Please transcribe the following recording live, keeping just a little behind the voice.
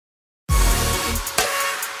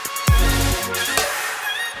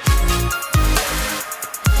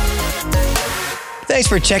Thanks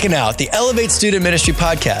for checking out the Elevate Student Ministry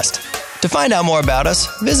podcast. To find out more about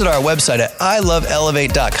us, visit our website at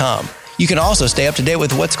iloveelevate.com. You can also stay up to date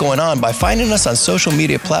with what's going on by finding us on social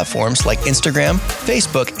media platforms like Instagram,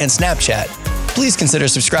 Facebook, and Snapchat. Please consider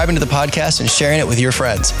subscribing to the podcast and sharing it with your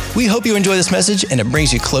friends. We hope you enjoy this message and it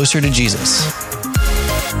brings you closer to Jesus.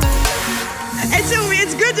 And so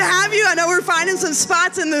it's good to have you. I know we're finding some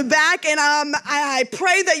spots in the back, and I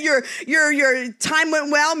pray that your time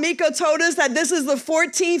went well. Miko told us that this is the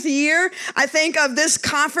 14th year, I think, of this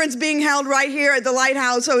conference being held right here at the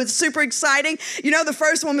Lighthouse, so it's super exciting. You know, the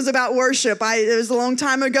first one was about worship. It was a long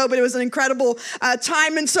time ago, but it was an incredible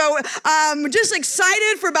time, and so we're just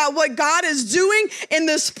excited about what God is doing in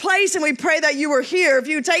this place, and we pray that you were here. If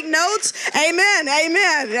you take notes, amen,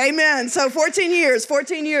 amen, amen. So 14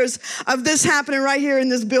 years of this happening right here in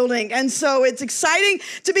this building. And so it's exciting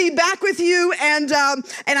to be back with you. And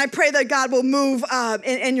I pray that God will move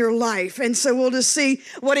in your life. And so we'll just see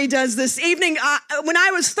what he does this evening. When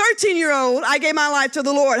I was 13-year-old, I gave my life to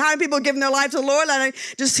the Lord. How many people have given their life to the Lord? Let me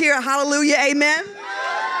just hear a hallelujah, amen.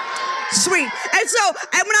 Sweet. And so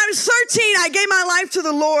when I was 13, I gave my life to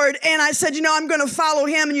the Lord, and I said, I'm going to follow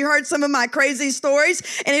him. And you heard some of my crazy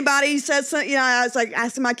stories. Anybody said something? I was like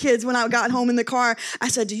asking my kids when I got home in the car, I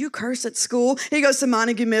said, do you curse at school? He goes to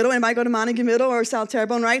Montague Middle. Anybody go to Montague Middle or South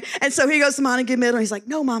Terrebonne, right? And so he goes to Montague Middle, and he's like,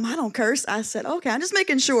 no, Mom, I don't curse. I said, okay, I'm just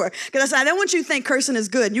making sure. Because I said, I don't want you to think cursing is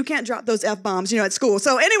good. You can't drop those F-bombs, at school.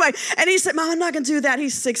 So anyway, and he said, Mom, I'm not going to do that.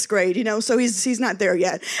 He's 6th grade, so he's not there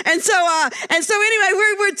yet. And so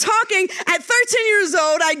anyway, we're talking at 13 years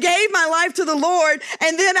old, I gave my life to the Lord,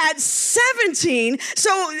 and then at 17,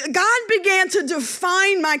 so God began to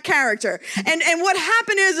define my character. And what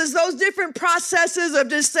happened is those different processes of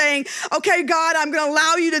just saying, okay, God, I'm going to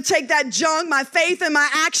allow you to take that junk. My faith and my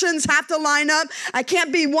actions have to line up. I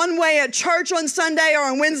can't be one way at church on Sunday or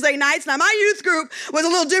on Wednesday nights. Now, my youth group was a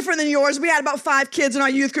little different than yours. We had about 5 kids in our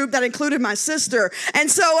youth group that included my sister. And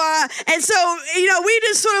so we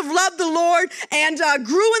just sort of loved the Lord and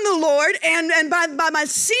grew in the Lord. And by my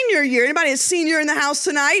senior year, anybody a senior in the house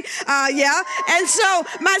tonight? Yeah. And so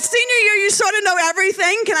my senior year, you sort of know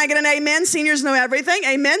everything. Can I get an amen? Seniors know everything.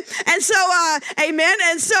 Amen. And so, amen.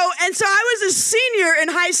 And so I was a senior in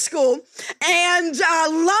high school and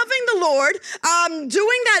loving the Lord,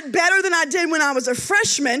 doing that better than I did when I was a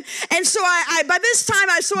freshman. And so I by this time,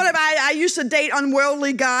 I used to date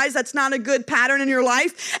unworldly guys. That's not a good pattern in your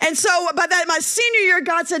life. And so by my senior year,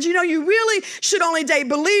 God said, you really should only date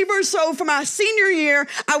believers. So for my senior year,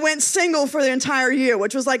 I went single for the entire year,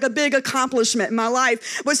 which was like a big accomplishment in my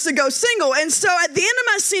life, was to go single. And so at the end of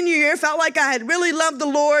my senior year, felt like I had really loved the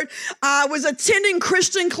Lord. I was attending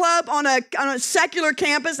Christian Club on a secular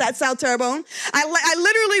campus at South Terrebonne.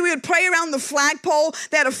 We would pray around the flagpole.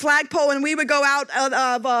 They had a flagpole, and we would go out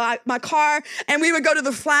of my car, and we would go to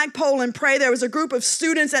the flagpole and pray. There was a group of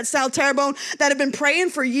students at South Terrebonne that have been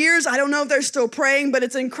praying for years. I don't know if they're still praying, but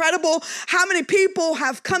it's incredible how many people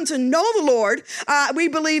have come to know the Lord. We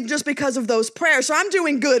believe just because of those prayers. So I'm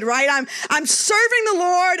doing good, right? I'm serving the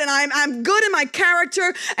Lord, and I'm good in my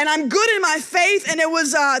character, and I'm good in my faith. And it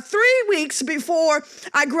was 3 weeks before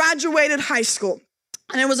I graduated high school.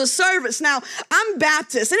 And it was a service. Now, I'm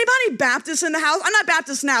Baptist. Anybody Baptist in the house? I'm not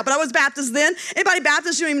Baptist now, but I was Baptist then. Anybody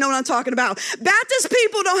Baptist? You don't even know what I'm talking about. Baptist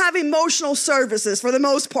people don't have emotional services for the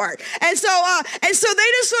most part. And so they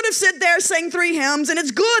just sort of sit there, sing 3 hymns, and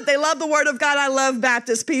it's good. They love the word of God. I love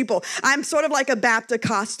Baptist people. I'm sort of like a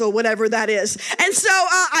Baptist-costal, whatever that is. And so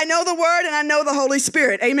I know the word and I know the Holy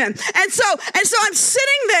Spirit. Amen. And so I'm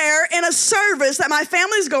sitting there in a service that my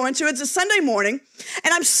family's going to. It's a Sunday morning.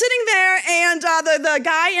 And I'm sitting there, and the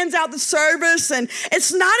guy ends out the service, and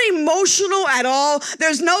it's not emotional at all.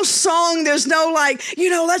 There's no song. There's no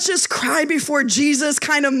let's just cry before Jesus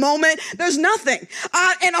kind of moment. There's nothing.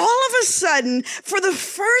 And all of a sudden, for the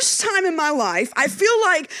first time in my life, I feel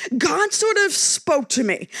like God sort of spoke to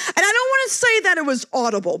me. And I don't want to say that it was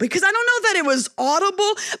audible, because I don't know that it was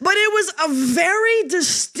audible, but it was a very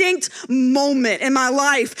distinct moment in my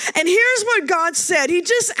life. And here's what God said. He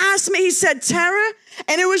just asked me, he said, Tara,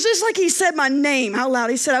 and it was just like he said my name out loud.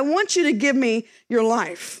 He said, I want you to give me your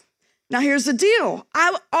life. Now, here's the deal.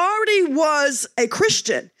 I already was a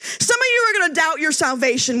Christian. Some of you are going to doubt your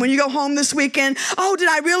salvation when you go home this weekend. Oh, did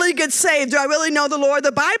I really get saved? Do I really know the Lord?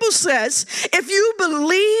 The Bible says, if you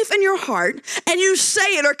believe in your heart and you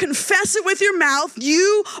say it or confess it with your mouth,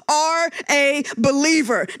 you are a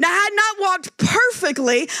believer. Now, I had not walked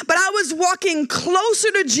perfectly, but I was walking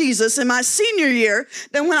closer to Jesus in my senior year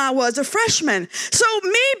than when I was a freshman. So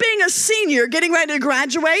me being a senior, getting ready to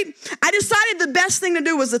graduate, I decided the best thing to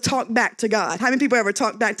do was to talk back back to God. How many people ever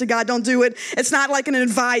talk back to God? Don't do it. It's not like an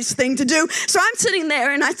advised thing to do. So I'm sitting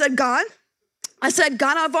there and I said, God,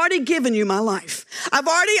 I've already given you my life. I've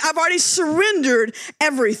already surrendered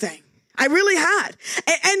everything. I really had.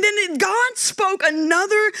 And then God spoke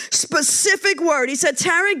another specific word. He said,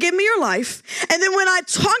 Tara, give me your life. And then when I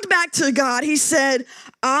talked back to God, he said,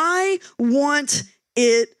 I want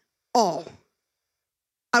it all.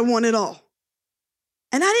 I want it all.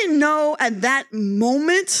 And I didn't know at that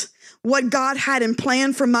moment what God had in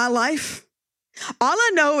plan for my life. All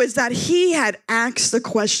I know is that he had asked the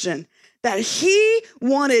question, that he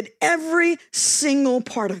wanted every single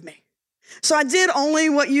part of me. So I did only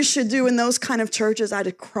what you should do in those kind of churches. I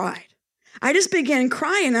cried. I just began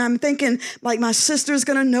crying. And I'm thinking like my sister's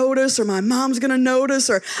going to notice or my mom's going to notice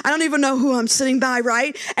or I don't even know who I'm sitting by,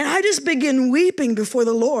 right? And I just began weeping before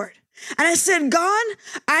the Lord. And I said, God,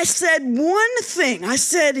 I said one thing. I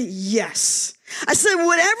said, yes. I said,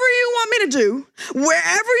 whatever you want me to do,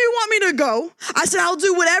 wherever you want me to go, I said, I'll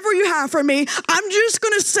do whatever you have for me. I'm just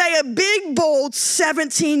going to say a big, bold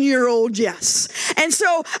 17-year-old yes. And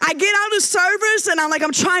so I get out of service and I'm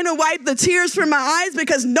trying to wipe the tears from my eyes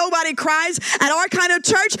because nobody cries at our kind of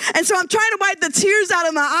church. And so I'm trying to wipe the tears out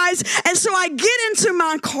of my eyes. And so I get into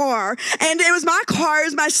my car and it was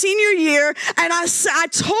my senior year. And I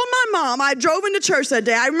told my mom, I drove into church that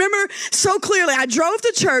day. I remember so clearly, I drove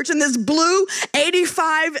to church in this blue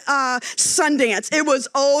 85 Sundance. It was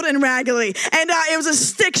old and raggedy. And it was a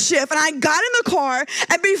stick shift. And I got in the car.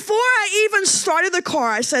 And before I even started the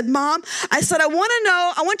car, I said, Mom, I said, I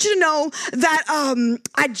want you to know that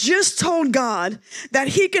I just told God that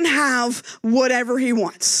he can have whatever he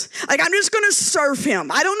wants. Like, I'm just going to serve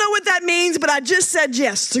him. I don't know what that means, but I just said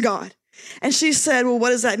yes to God. And she said, well, what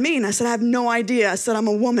does that mean? I said, I have no idea. I said, I'm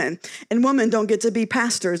a woman, and women don't get to be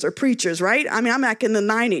pastors or preachers, right? I mean, I'm back in the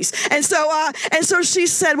 90s. And so she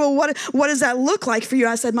said, well, what does that look like for you?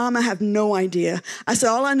 I said, Mom, I have no idea. I said,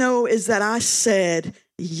 all I know is that I said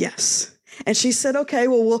yes. And she said, okay,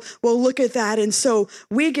 well, we'll look at that. And so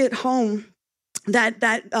we get home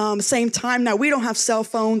that same time. Now, we don't have cell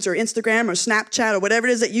phones or Instagram or Snapchat or whatever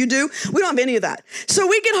it is that you do. We don't have any of that. So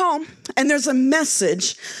we get home, and there's a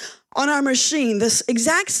message on our machine this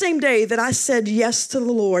exact same day that I said yes to the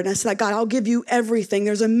Lord. And I said, God, I'll give you everything.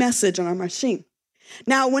 There's a message on our machine.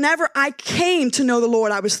 Now, whenever I came to know the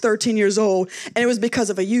Lord, I was 13 years old, and it was because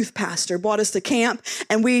of a youth pastor brought us to camp,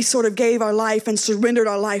 and we sort of gave our life and surrendered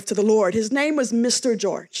our life to the Lord. His name was Mr.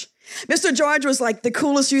 George. Mr. George was like the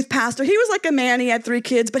coolest youth pastor. He was like a man. He had 3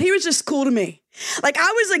 kids, but he was just cool to me. Like, I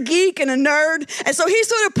was a geek and a nerd, and so he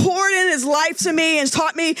sort of poured in his life to me and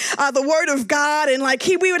taught me the word of God, and like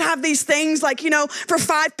we would have these things like, for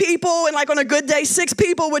 5 people, and like on a good day, 6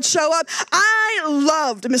 people would show up. I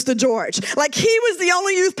loved Mr. George. Like, he was the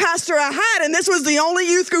only youth pastor I had, and this was the only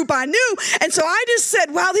youth group I knew, and so I just said,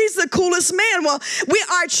 wow, he's the coolest man. Well,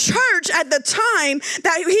 our church at the time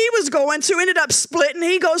that he was going to ended up splitting.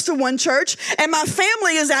 He goes to one church, and my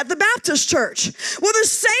family is at the Baptist church. Well, the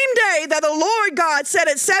same day that the Lord God said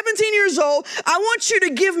at 17 years old, I want you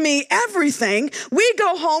to give me everything, we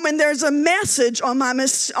go home and there's a message on my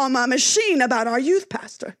machine about our youth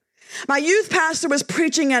pastor. My youth pastor was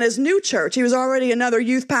preaching at his new church. He was already another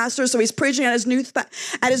youth pastor, so he's preaching at his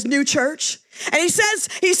new church. And he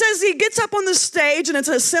says he gets up on the stage, and it's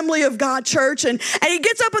an Assembly of God church, and he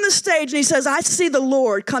gets up on the stage and he says, I see the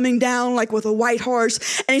Lord coming down like with a white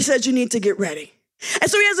horse, and he says, you need to get ready.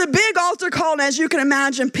 And so he has a big altar call, and as you can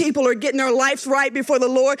imagine, people are getting their lives right before the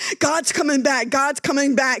Lord. God's coming back. God's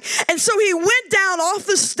coming back. And so he went down off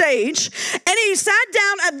the stage, and he sat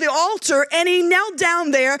down at the altar, and he knelt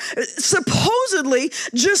down there, supposedly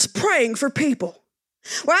just praying for people.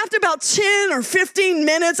 Well, after about 10 or 15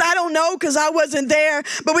 minutes, I don't know because I wasn't there,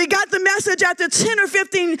 but we got the message after 10 or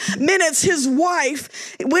 15 minutes, his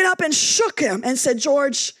wife went up and shook him and said,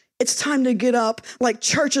 George, it's time to get up, like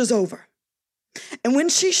church is over. And when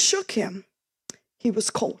she shook him, he was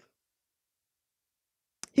cold.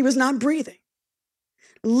 He was not breathing.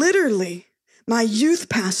 Literally, my youth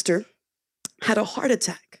pastor had a heart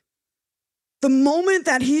attack. The moment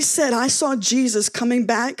that he said, I saw Jesus coming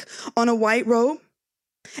back on a white robe,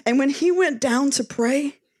 and when he went down to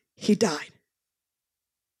pray, he died.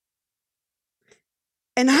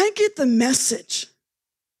 And I get the message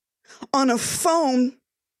on a phone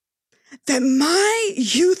that my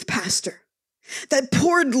youth pastor that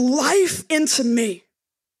poured life into me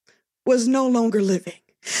was no longer living.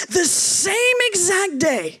 The same exact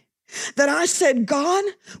day that I said, God,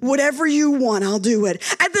 whatever you want, I'll do it.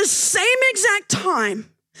 At the same exact time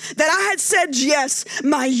that I had said yes,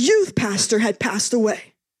 my youth pastor had passed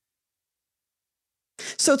away.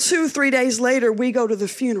 So 2-3 days later, we go to the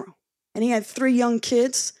funeral. and he had 3 young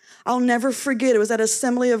kids. I'll never forget. It was at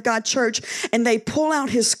Assembly of God Church, and they pull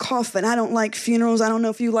out his coffin. I don't like funerals. I don't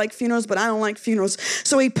know if you like funerals, but I don't like funerals.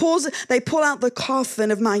 So they pull out the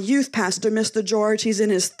coffin of my youth pastor, Mr. George. He's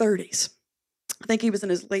in his 30s. I think he was in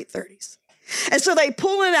his late 30s. And so they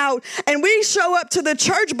pull it out, and we show up to the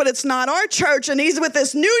church, but it's not our church. And he's with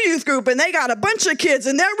this new youth group, and they got a bunch of kids,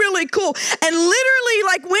 and they're really cool. And literally,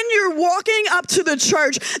 like when you're walking up to the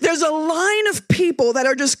church, there's a line of people that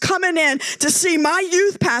are just coming in to see my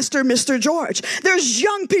youth pastor, Mr. George. There's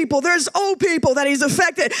young people, there's old people that he's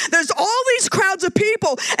affected. There's all these crowds of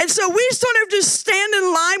people. And so we sort of just stand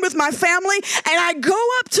in line with my family, and I go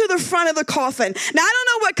up to the front of the coffin. Now, I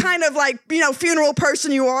don't know what kind of funeral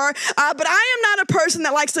person you are, but I am not a person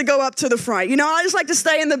that likes to go up to the front. I just like to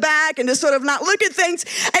stay in the back and just sort of not look at things.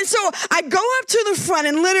 And so I go up to the front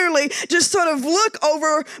and literally just sort of look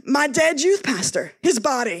over my dead youth pastor, his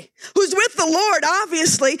body, who's with the Lord,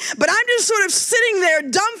 obviously, but I'm just sort of sitting there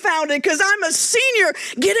dumbfounded because I'm a senior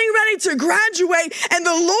getting ready to graduate, and the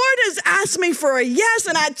Lord has asked me for a yes,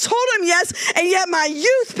 and I told him yes, and yet my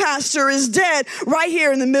youth pastor is dead right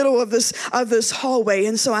here in the middle of this hallway.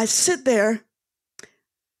 And so I sit there,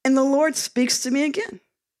 and the Lord speaks to me again,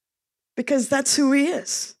 because that's who he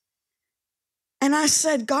is. And I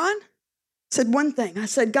said, said one thing. I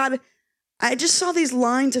said, God, I just saw these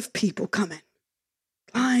lines of people coming,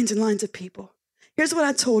 lines and lines of people. Here's what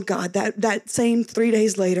I told God that same 3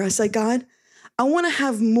 days later. I said, God, I want to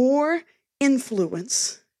have more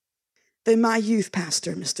influence than my youth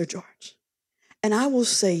pastor, Mr. George. And I will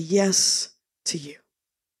say yes to you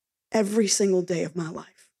every single day of my life.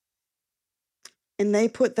 And they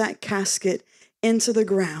put that casket into the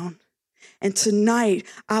ground. And tonight,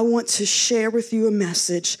 I want to share with you a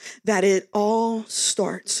message that it all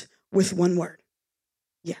starts with one word.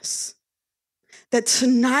 Yes. That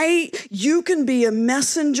tonight, you can be a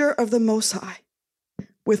messenger of the Most High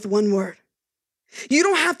with one word. You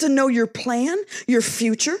don't have to know your plan, your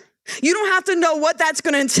future. You don't have to know what that's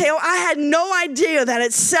going to entail. I had no idea that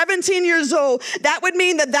at 17 years old, that would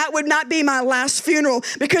mean that would not be my last funeral.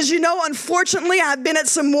 Because, unfortunately, I've been at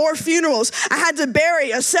some more funerals. I had to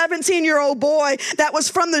bury a 17-year-old boy that was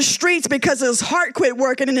from the streets because his heart quit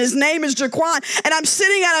working, and his name is Jaquan. And I'm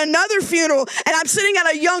sitting at another funeral, and I'm sitting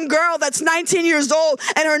at a young girl that's 19 years old,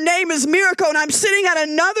 and her name is Miracle. And I'm sitting at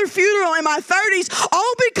another funeral in my 30s,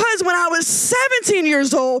 all because when I was 17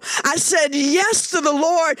 years old, I said yes to the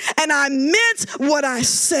Lord, and I meant what I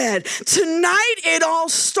said. Tonight, it all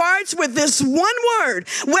starts with this one word.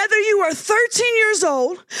 Whether you are 13 years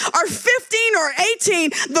old or 15 or 18,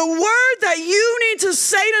 the word that you need to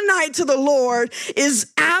say tonight to the Lord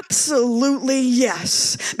is absolutely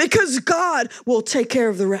yes, because God will take care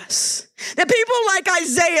of the rest. The people like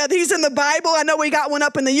Isaiah, he's in the Bible. I know we got one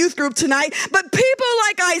up in the youth group tonight, but people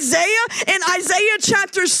like Isaiah in Isaiah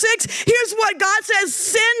chapter 6, here's what God says: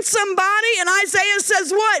 send somebody. And Isaiah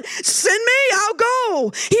says what? Send me, I'll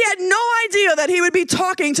go. He had no idea that he would be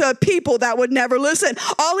talking to a people that would never listen.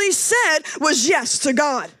 All he said was yes to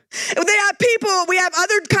God. They have people, we have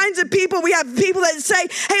other kinds of people. We have people that say,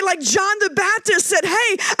 hey, like John the Baptist said,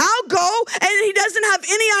 hey, I'll go. And he doesn't have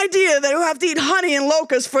any idea that he'll have to eat honey and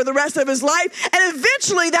locusts for the rest of his life. And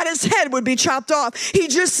eventually that his head would be chopped off. He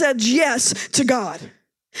just said yes to God.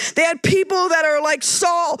 They had people that are like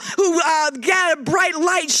Saul, who got a bright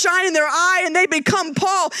light shine in their eye, and they become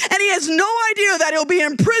Paul, and he has no idea that he'll be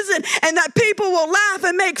in prison and that people will laugh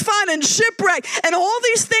and make fun and shipwreck, and all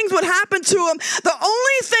these things would happen to him. The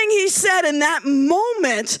only thing he said in that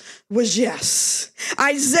moment was yes.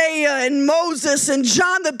 Isaiah and Moses and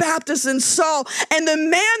John the Baptist and Saul, and the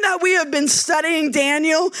man that we have been studying,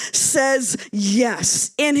 Daniel, says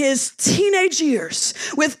yes in his teenage years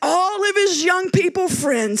with all of his young people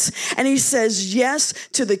friends. And he says yes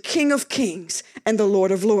to the King of Kings and the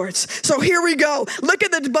Lord of Lords. So here we go. Look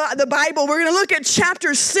at the Bible. We're going to look at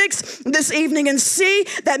chapter 6 this evening and see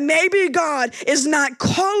that maybe God is not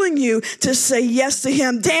calling you to say yes to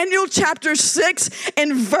him. Daniel chapter 6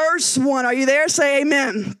 and verse 1. Are you there? Say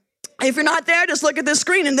amen. If you're not there, just look at the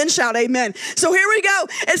screen and then shout amen. So here we go.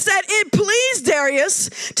 It said, it pleased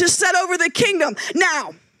Darius to set over the kingdom.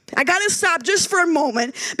 Now, I got to stop just for a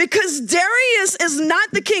moment, because Darius is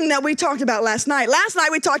not the king that we talked about last night. Last night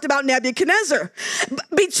we talked about Nebuchadnezzar.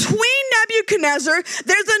 Between Nebuchadnezzar,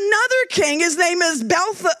 there's another king. His name is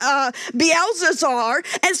Belshazzar.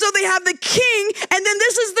 And so they have the king, and then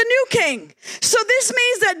this is the new king. So this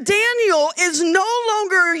means that Daniel is no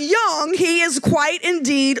longer young. He is quite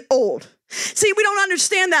indeed old. See, we don't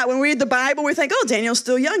understand that when we read the Bible. We think, oh, Daniel's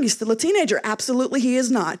still young. He's still a teenager. Absolutely, he is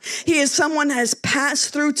not. He is someone that has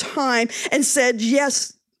passed through time and said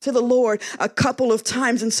yes to the Lord a couple of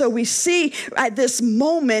times. And so we see at this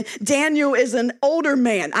moment, Daniel is an older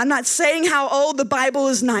man. I'm not saying how old, the Bible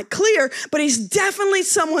is not clear, but he's definitely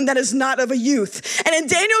someone that is not of a youth. And in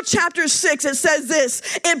Daniel chapter 6, it says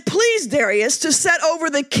this: it pleased Darius to set over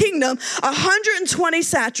the kingdom 120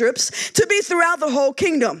 satraps to be throughout the whole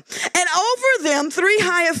kingdom, and over them 3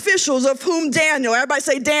 high officials, of whom Daniel, everybody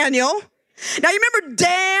say Daniel. Now, you remember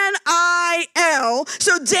Dan-I-L.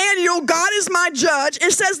 So Daniel, God is my judge.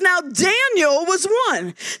 It says now Daniel was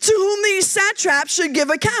one to whom these satraps should give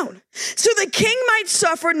account, so the king might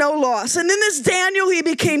suffer no loss. And then this Daniel, he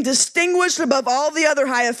became distinguished above all the other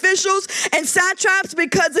high officials and satraps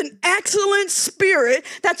because an excellent spirit,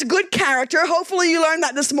 that's good character. Hopefully you learned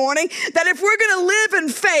that this morning, that if we're going to live in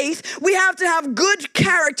faith, we have to have good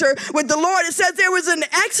character with the Lord. It says there was an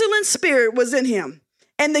excellent spirit was in him.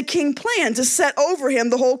 And the king planned to set over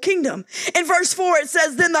him the whole kingdom. In verse 4, it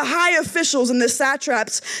says, then the high officials and the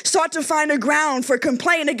satraps sought to find a ground for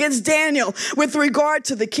complaint against Daniel with regard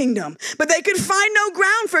to the kingdom. But they could find no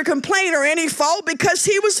ground for complaint or any fault, because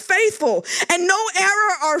he was faithful and no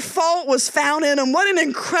error or fault was found in him. What an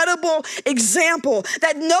incredible example,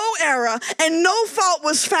 that no error and no fault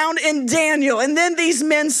was found in Daniel. And then these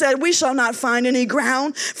men said, we shall not find any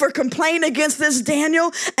ground for complaint against this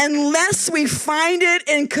Daniel unless we find it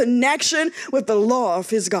in connection with the law of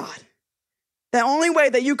his God. The only way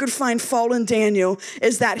that you could find fault in Daniel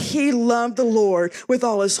is that he loved the Lord with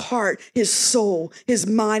all his heart, his soul, his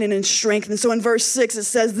mind, and his strength. And so in verse 6, it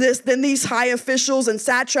says this: then these high officials and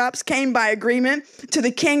satraps came by agreement to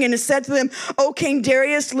the king, and it said to them, O King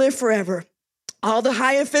Darius, live forever. All the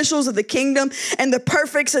high officials of the kingdom and the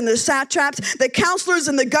prefects and the satraps, the counselors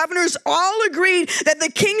and the governors all agreed that the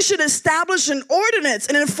king should establish an ordinance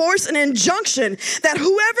and enforce an injunction that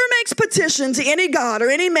whoever makes petition to any god or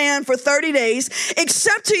any man for 30 days,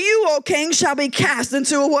 except to you, O king, shall be cast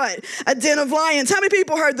into a what? A den of lions. How many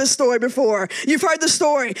people heard this story before? You've heard the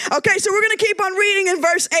story. Okay, so we're going to keep on reading in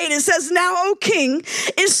verse 8. It says, now, O king,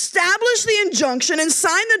 establish the injunction and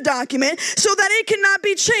sign the document so that it cannot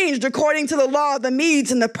be changed according to the law of the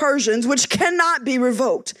Medes and the Persians, which cannot be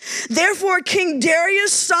revoked. Therefore, King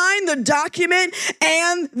Darius signed the document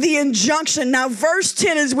and the injunction. Now, verse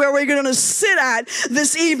 10 is where we're going to sit at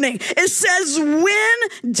this evening. It says,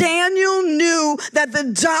 when Daniel knew that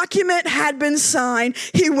the document had been signed,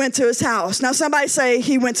 he went to his house. Now, somebody say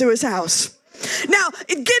he went to his house. Now,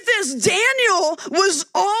 get this, Daniel was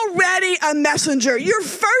already a messenger. Your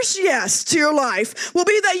first yes to your life will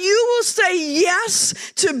be that you will say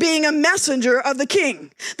yes to being a messenger of the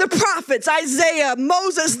king. The prophets, Isaiah,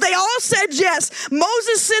 Moses, they all said yes.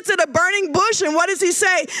 Moses sits at a burning bush, and what does he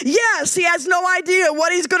say? Yes, he has no idea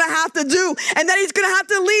what he's going to have to do, and that he's going to have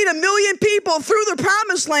to lead 1 million people through the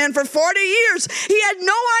promised land for 40 years. He had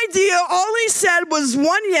no idea. All he said was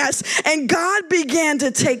one yes, and God began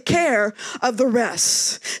to take care of the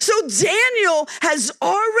rest. So Daniel has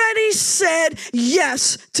already said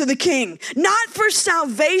yes to the king, not for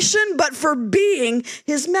salvation, but for being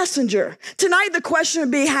his messenger. Tonight, the question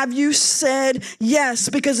would be, have you said yes?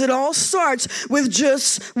 Because it all starts with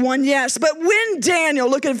just one yes. But when Daniel,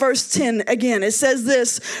 look at verse 10 again, it says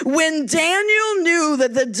this: when Daniel knew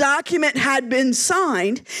that the document had been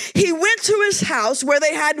signed, he went to his house where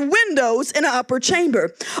they had windows in an upper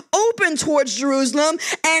chamber, open towards Jerusalem,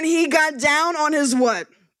 and he got down on his what?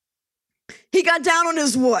 He got down on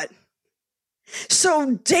his what?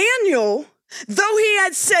 So Daniel, though he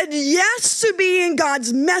had said yes to being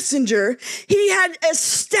God's messenger, he had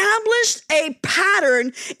established a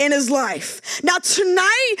pattern in his life. Now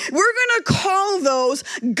tonight, we're going to call those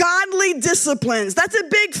godly disciplines. That's a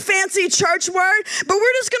big fancy church word, but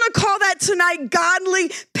we're just going to call that tonight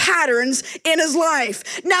godly patterns in his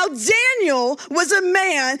life. Now, Daniel was a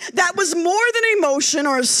man that was more than emotion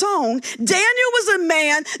or a song. Daniel was a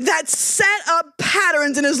man that set up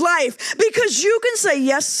patterns in his life, because you can say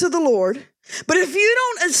yes to the Lord, but if you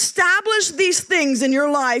don't establish these things in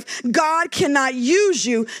your life, God cannot use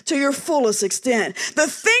you to your fullest extent. The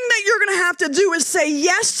thing that you're going to have to do is say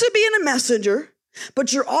yes to being a messenger,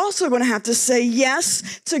 but you're also going to have to say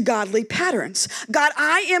yes to godly patterns. God,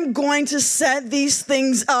 I am going to set these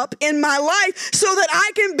things up in my life so that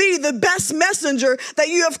I can be the best messenger that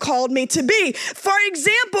you have called me to be. For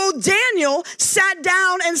example, Daniel sat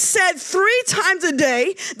down and said 3 times a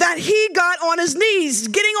day that he got on his knees.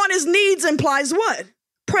 Getting on his knees implies what?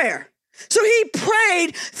 Prayer. So he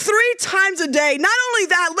prayed 3 times a day. Not only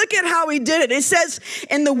that, look at how he did it. It says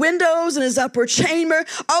in the windows in his upper chamber,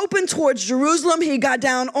 open towards Jerusalem, he got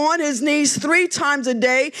down on his knees 3 times a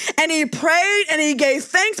day, and he prayed and he gave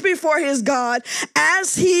thanks before his God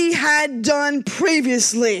as he had done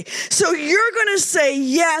previously. So you're going to say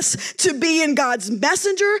yes to being God's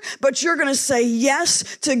messenger, but you're going to say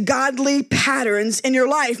yes to godly patterns in your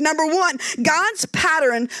life. Number 1, God's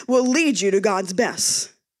pattern will lead you to God's best.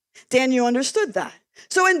 Daniel understood that.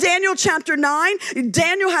 So in Daniel chapter 9,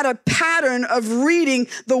 Daniel had a pattern of reading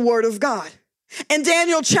the word of God. In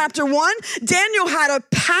Daniel chapter 1, Daniel had a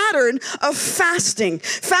pattern of fasting.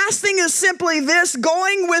 Fasting is simply this,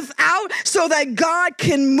 going without so that God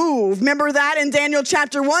can move. Remember that in Daniel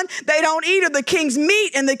chapter 1? They don't eat of the king's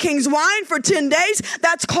meat and the king's wine for 10 days.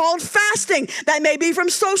 That's called fasting. That may be from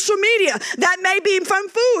social media. That may be from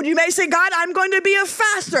food. You may say, God, I'm going to be a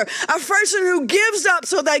faster, a person who gives up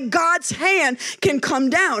so that God's hand can come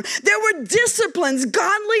down. There were disciplines,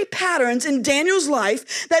 godly patterns in Daniel's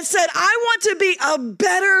life that said, I want to be a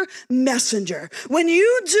better messenger. When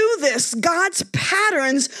you do this, God's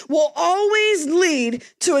patterns will always lead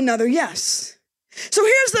to another yes. So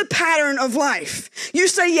here's the pattern of life. You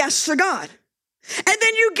say yes to God. And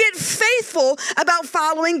then you get faithful about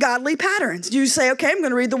following godly patterns. You say, okay, I'm going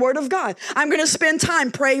to read the word of God. I'm going to spend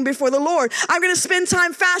time praying before the Lord. I'm going to spend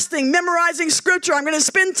time fasting, memorizing scripture. I'm going to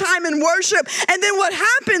spend time in worship. And then what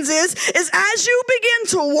happens is as you begin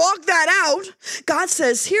to walk that out, God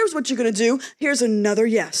says, here's what you're going to do. Here's another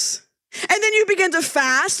yes. And then you begin to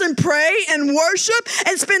fast and pray and worship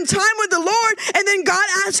and spend time with the Lord. And then God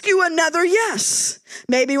asks you another yes.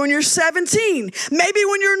 Maybe when you're 17, maybe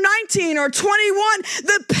when you're 19 or 21.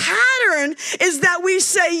 The pattern is that we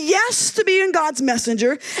say yes to being God's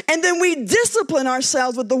messenger, and then we discipline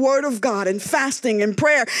ourselves with the word of God and fasting and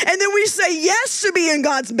prayer. And then we say yes to being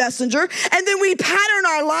God's messenger, and then we pattern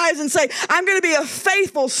our lives and say, I'm going to be a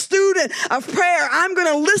faithful student of prayer. I'm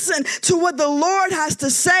going to listen to what the Lord has to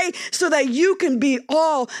say so that you can be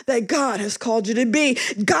all that God has called you to be.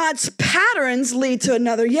 God's patterns lead to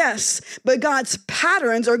another yes, but God's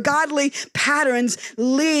patterns or godly patterns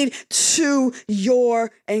lead to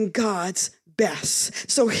your and God's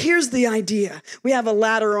best. So here's the idea. We have a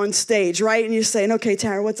ladder on stage, right? And you're saying, okay,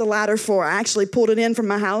 Tara, what's a ladder for? I actually pulled it in from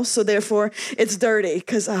my house, so therefore it's dirty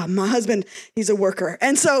because my husband, he's a worker.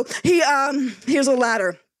 And so here's a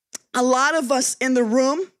ladder. A lot of us in the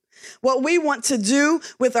room, what we want to do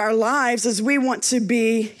with our lives is we want to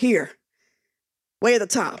be here, way at the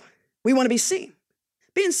top. We want to be seen.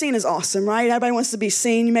 Being seen is awesome, right? Everybody wants to be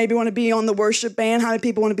seen. You maybe want to be on the worship band. How many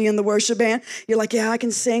people want to be in the worship band? You're like, yeah, I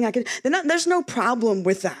can sing. There's no problem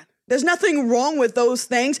with that. There's nothing wrong with those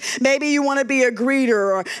things. Maybe you want to be a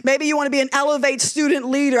greeter, or maybe you want to be an Elevate student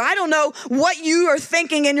leader. I don't know what you are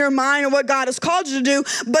thinking in your mind or what God has called you to do,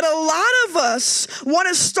 but a lot of us want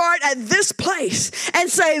to start at this place and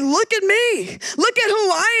say, look at me. Look at who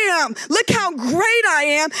I am. Look how great I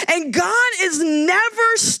am. And God is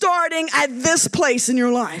never starting at this place in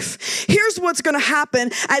your life. Here's what's going to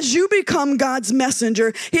happen as you become God's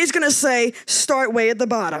messenger. He's going to say, start way at the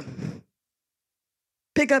bottom.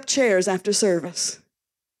 Pick up chairs after service.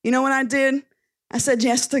 You know what I did? I said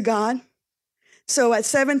yes to God. So at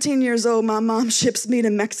 17 years old, my mom ships me to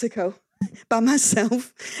Mexico by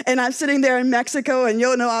myself. And I'm sitting there in Mexico, and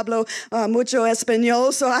yo no hablo mucho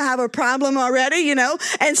español, so I have a problem already, you know.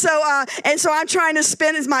 And so I'm trying to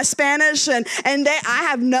spend my Spanish, and I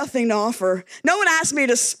have nothing to offer. No one asked me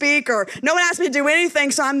to speak, or no one asked me to do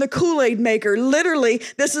anything, so I'm the Kool-Aid maker. Literally,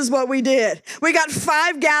 this is what we did. We got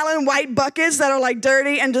 5-gallon white buckets that are like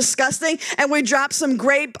dirty and disgusting, and we dropped some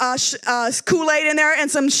grape Kool-Aid in there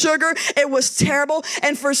and some sugar. It was terrible.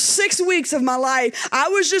 And for 6 weeks of my life, I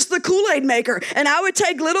was just the Kool-Aid maker. And I would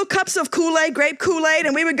take little cups of Kool-Aid, grape Kool-Aid,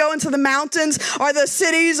 and we would go into the mountains or the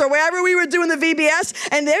cities or wherever we were doing the VBS.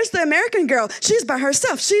 And there's the American girl. She's by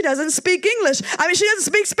herself. She doesn't speak English. She doesn't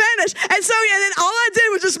speak Spanish. And then all I did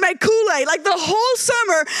was just make Kool-Aid. Like the whole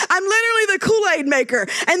summer, I'm literally the Kool-Aid maker.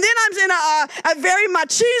 And then I'm in a very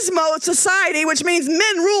machismo society, which means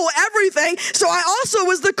men rule everything. So I also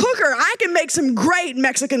was the cooker. I can make some great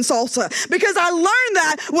Mexican salsa because I learned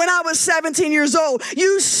that when I was 17 years old.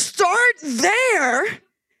 You start there.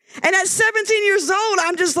 And at 17 years old,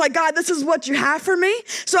 I'm just like, God, this is what you have for me.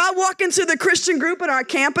 So I walk into the Christian group at our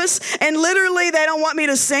campus, and literally they don't want me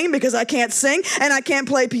to sing because I can't sing, and I can't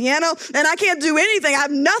play piano, and I can't do anything. I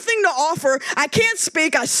have nothing to offer. I can't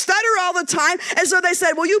speak. I stutter all the time. And so they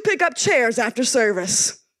said, well, you pick up chairs after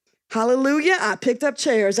service. Hallelujah. I picked up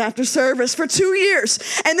chairs after service for 2 years.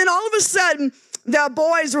 And then all of a sudden, the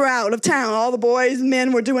boys were out of town. All the boys,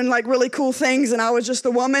 men were doing like really cool things, and I was just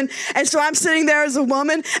a woman. And so I'm sitting there as a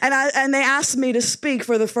woman, and they asked me to speak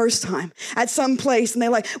for the first time at some place. And they're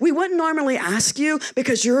like, we wouldn't normally ask you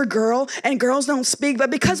because you're a girl and girls don't speak, but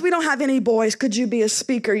because we don't have any boys, could you be a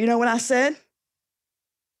speaker? You know what I said?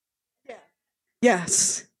 Yeah.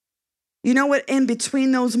 Yes. You know what in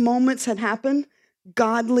between those moments had happened?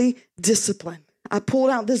 Godly discipline. I pulled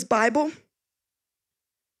out this Bible.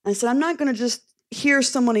 I said, I'm not going to just hear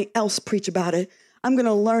somebody else preach about it. I'm going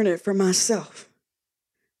to learn it for myself.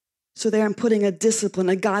 So there I'm putting a discipline,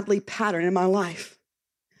 a godly pattern in my life.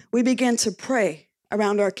 We began to pray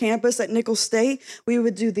around our campus at Nicholls State. We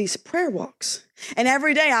would do these prayer walks. And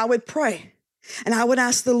every day I would pray. And I would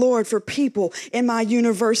ask the Lord for people in my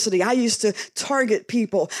university. I used to target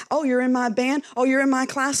people. Oh, you're in my band? Oh, you're in my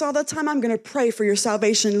class all the time? I'm going to pray for your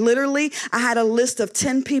salvation. Literally, I had a list of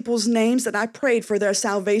 10 people's names that I prayed for their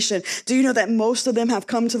salvation. Do you know that most of them have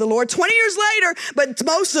come to the Lord 20 years later, but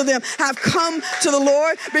most of them have come to the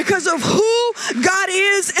Lord because of who God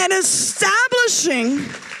is and establishing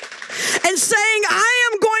and saying, I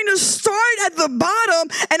am going to start at the bottom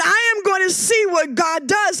and I am going to see what God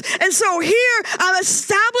does. And so here I'm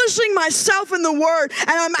establishing myself in the word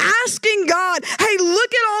and I'm asking God, hey,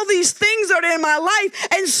 look at all these things that are in my life.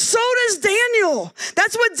 And so does Daniel.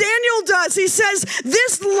 That's what Daniel does. He says,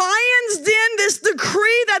 this lion's den, this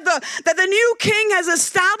decree that the new king has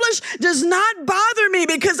established does not bother me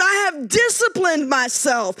because I have disciplined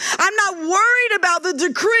myself. I'm not worried about the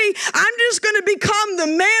decree. I'm just going to become the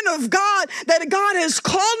man of God that God has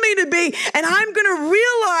called me to be, and I'm going to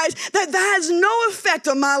realize that that has no effect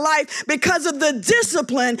on my life because of the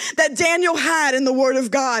discipline that Daniel had in the Word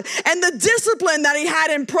of God, and the discipline that he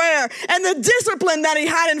had in prayer, and the discipline that he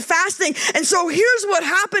had in fasting. And so here's what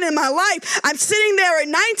happened in my life. I'm sitting there at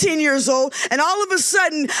 19 years old, and all of a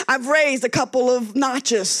sudden, I've raised a couple of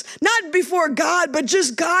notches, not before God, but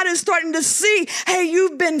just God is starting to see, hey,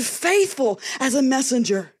 you've been faithful as a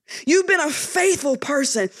messenger. You've been a faithful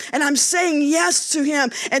person, and I'm saying yes to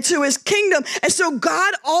him and to his kingdom. And so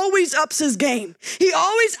God always ups his game. He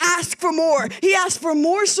always asks for more. He asks for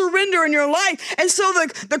more surrender in your life. And so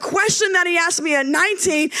the question that he asked me at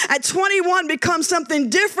 19, at 21 becomes something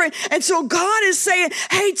different. And so God is saying,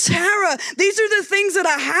 hey, Tara, these are the things that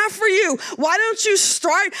I have for you. Why don't you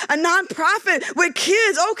start a nonprofit with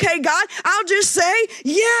kids? Okay, God, I'll just say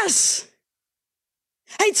yes.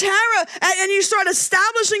 Hey, Tara, and you start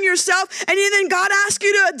establishing yourself, and then God asks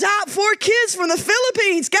you to adopt 4 kids from the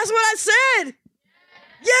Philippines. Guess what I said?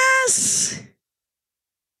 Yes.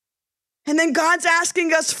 And then God's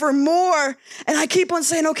asking us for more. And I keep on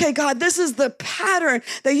saying, okay, God, this is the pattern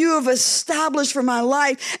that you have established for my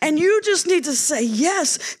life. And you just need to say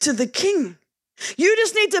yes to the King. You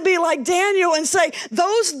just need to be like Daniel and say,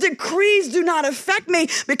 those decrees do not affect me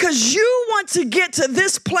because you want to get to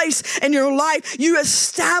this place in your life. You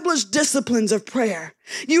establish disciplines of prayer.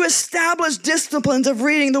 You establish disciplines of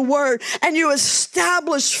reading the word, and you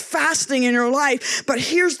establish fasting in your life. But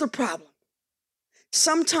here's the problem.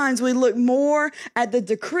 Sometimes we look more at the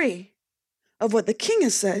decree of what the king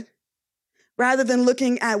has said rather than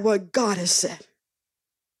looking at what God has said.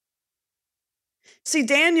 See,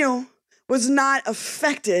 Daniel was not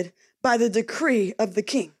affected by the decree of the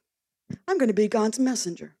king. I'm going to be God's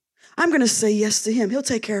messenger. I'm going to say yes to him. He'll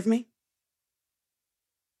take care of me.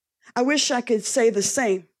 I wish I could say the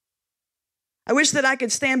same. I wish that I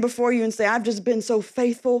could stand before you and say, I've just been so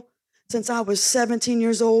faithful since I was 17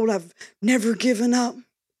 years old. I've never given up,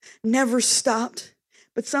 never stopped.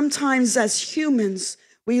 But sometimes as humans,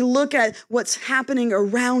 we look at what's happening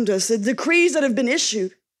around us, the decrees that have been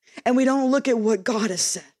issued, and we don't look at what God has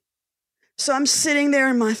said. So I'm sitting there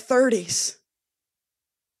in my 30s,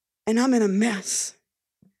 and I'm in a mess.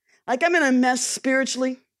 Like I'm in a mess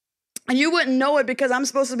spiritually, and you wouldn't know it because I'm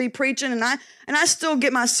supposed to be preaching, and I still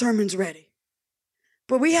get my sermons ready.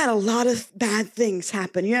 But we had a lot of bad things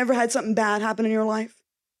happen. You ever had something bad happen in your life?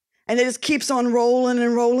 And it just keeps on rolling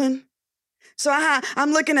and rolling. So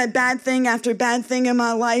I'm looking at bad thing after bad thing in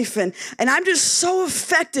my life, and I'm just so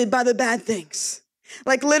affected by the bad things.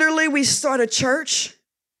 Like literally, we start a church.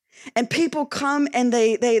 And people come and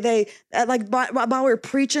they like while we're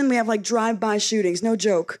preaching, we have like drive-by shootings, no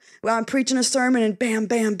joke. Well, I'm preaching a sermon and bam,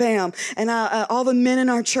 bam, bam. And all the men in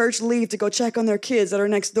our church leave to go check on their kids that are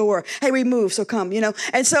next door. Hey, we moved, so come, you know.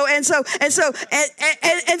 And so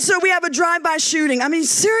we have a drive-by shooting. I mean,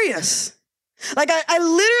 serious. Like I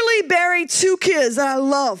literally buried 2 kids that I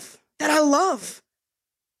love.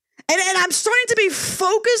 And I'm starting to be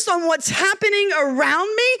focused on what's happening around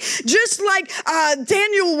me, just like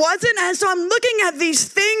Daniel wasn't. And so I'm looking at these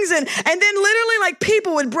things, and then literally like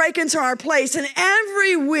people would break into our place. And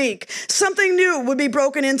every week, something new would be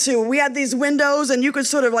broken into. We had these windows, and you could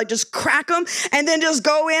sort of like just crack them and then just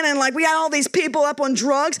go in. And like we had all these people up on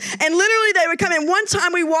drugs. And literally they would come in. One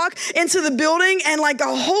time we walked into the building, and like the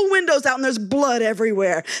whole window's out, and there's blood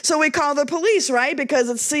everywhere. So we call the police, right? Because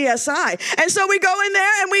it's CSI. And so we go in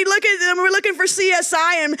there, and we're looking for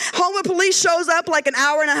CSI, and Houma police shows up like an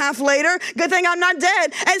hour and a half later. Good thing I'm not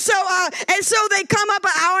dead. And so they come up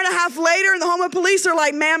an hour and a half later, and the Houma police are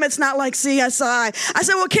like, ma'am, it's not like CSI. I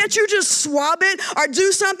said, well, can't you just swab it or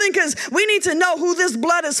do something? Because we need to know who this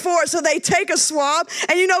blood is for. So they take a swab,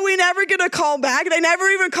 and we never get a call back. They never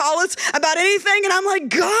even call us about anything. And I'm like,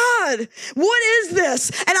 God, what is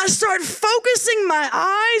this? And I start focusing my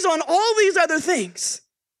eyes on all these other things.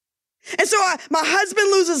 And so my husband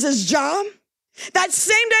loses his job. That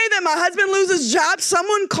same day that my husband loses his job,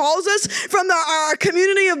 someone calls us from our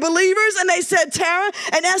community of believers, and they said, Tara,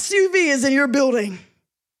 an SUV is in your building.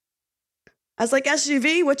 I was like,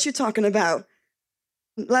 SUV? What you talking about?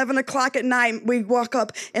 11 o'clock at night, we walk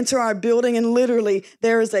up into our building, and literally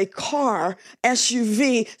there is a car,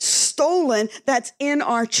 SUV, stolen that's in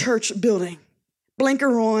our church building.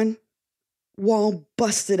 Blinker on. Wall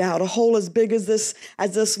busted out, a hole as big as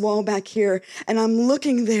this wall back here. And I'm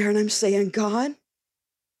looking there, and I'm saying, God,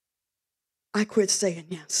 I quit saying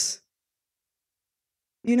yes.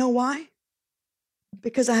 You know why?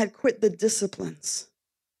 Because I had quit the disciplines.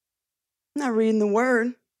 I'm not reading the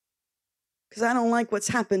word because I don't like what's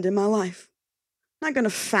happened in my life. I'm not going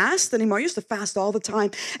to fast anymore. I used to fast all the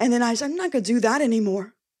time. And then I said, I'm not going to do that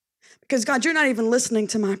anymore because, God, you're not even listening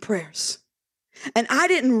to my prayers. And I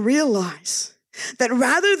didn't realize that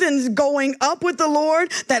rather than going up with the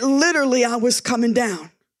Lord, that literally I was coming down.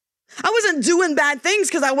 I wasn't doing bad things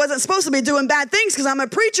because I wasn't supposed to be doing bad things because I'm a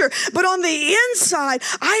preacher. But on the inside,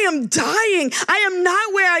 I am dying. I am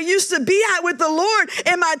not where I used to be at with the Lord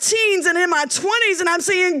in my teens and in my 20s. And I'm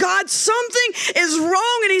saying, God, something is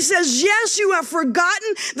wrong. And he says, yes, you have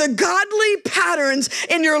forgotten the godly patterns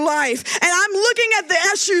in your life. And I'm looking at the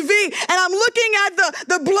SUV, and I'm looking at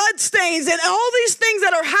the blood stains and all these things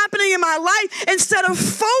that are happening in my life instead of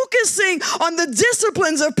focusing on the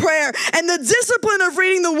disciplines of prayer and the discipline of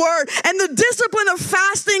reading the word and the discipline of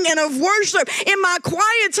fasting and of worship in my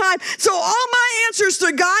quiet time. So all my answers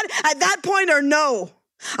to God at that point are no.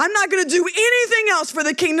 I'm not going to do anything else for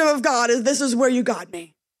the kingdom of God, as this is where you got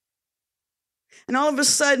me. And all of a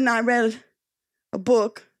sudden I read a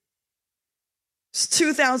book. It's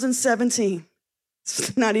 2017.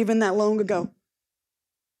 It's not even that long ago.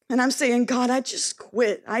 And I'm saying, God, I just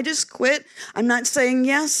quit. I'm not saying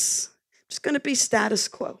yes. I'm just going to be status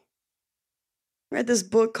quo. I read this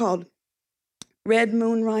book called Red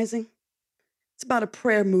Moon Rising. It's about a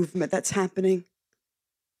prayer movement that's happening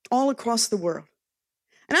all across the world.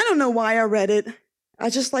 And I don't know why I read it. I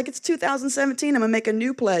just it's 2017. I'm going to make a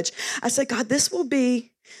new pledge. I said, God, this will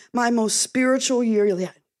be my most spiritual year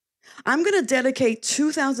yet. I'm going to dedicate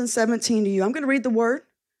 2017 to you. I'm going to read the word.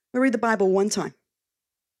 I'm going to read the Bible one time.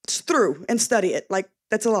 Just through and study it.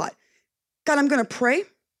 That's a lot. God, I'm going to pray. I'm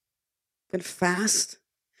going to fast.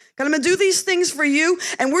 God, I'm going to do these things for you,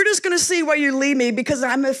 and we're just going to see where you lead me, because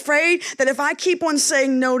I'm afraid that if I keep on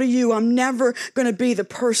saying no to you, I'm never going to be the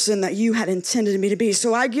person that you had intended me to be.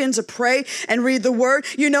 So I begin to pray and read the word.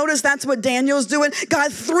 You notice that's what Daniel's doing.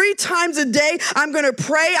 God, 3 times a day, I'm going to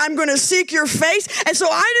pray. I'm going to seek your face. And so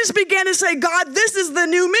I just began to say, God, this is the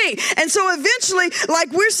new me. And so eventually,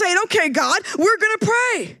 we're saying, okay, God, we're going to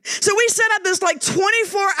pray. So we set up this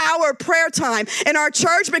 24-hour prayer time in our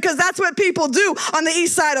church, because that's what people do on the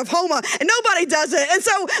east side of Houma, and nobody does it. And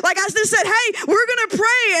so, I just said, hey, we're going to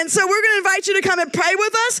pray. And so we're going to invite you to come and pray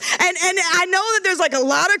with us. And I know that there's a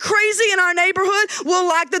lot of crazy in our neighborhood. We'll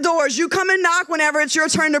lock the doors. You come and knock whenever it's your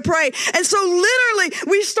turn to pray. And so literally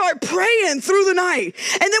we start praying through the night.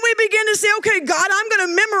 And then we begin to say, okay, God, I'm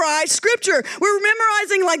going to memorize scripture. We're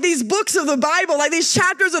memorizing these books of the Bible, these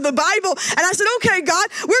chapters of the Bible. And I said, okay, God,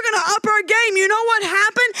 we're going to up our game. You know what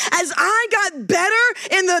happened? As I got better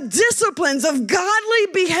in the disciplines of godly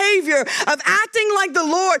behavior, of acting like the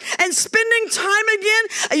Lord and spending time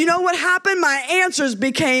again, you know what happened? My answers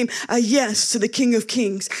became a yes to the King of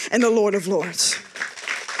Kings and the Lord of Lords.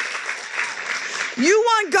 You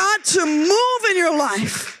want God to move in your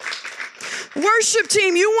life. Worship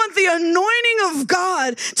team, you want the anointing of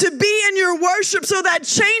God to be in your worship, so that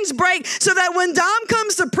chains break, so that when Dom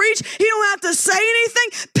comes to preach, he don't have to say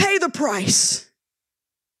anything. Pay the price.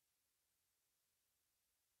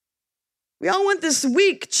 We all want this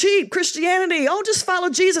weak, cheap Christianity. Oh, just follow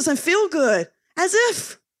Jesus and feel good. As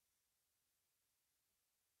if.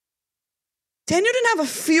 Daniel didn't have a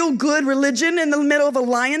feel-good religion in the middle of a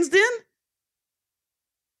lion's den.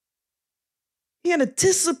 He had a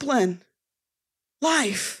disciplined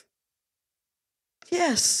life.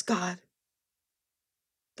 Yes, God.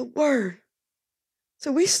 The word. So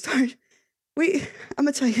I'm going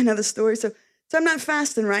to tell you another story. So I'm not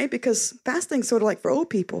fasting, right? Because fasting's sort of like for old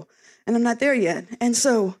people, and I'm not there yet. And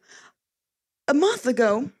so a month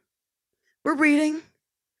ago, we're reading,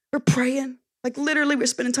 we're praying, like literally we're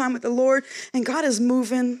spending time with the Lord, and God is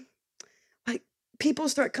moving. Like people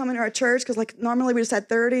start coming to our church because like normally we just had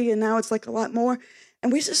 30, and now it's like a lot more.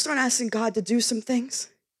 And we just start asking God to do some things.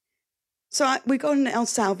 So we go into El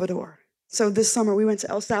Salvador. So this summer we went to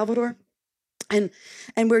El Salvador. And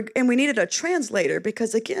we needed a translator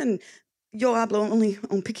because, again, yo hablo only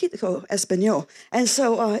un poquito español. And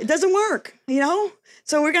so it doesn't work, you know?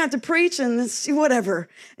 So we're going to have to preach and whatever.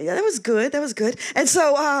 Yeah, that was good. And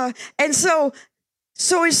so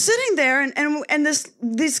we're sitting there, and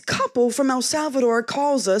this couple from El Salvador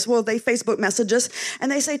calls us. Well, they Facebook message us, and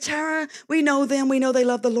they say, Tara, we know them. We know they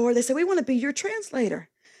love the Lord. They said, we want to be your translator.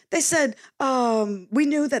 They said, we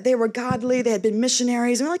knew that they were godly. They had been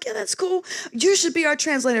missionaries. And we're like, yeah, that's cool. You should be our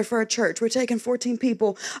translator for our church. We're taking 14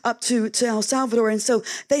 people up to El Salvador. And so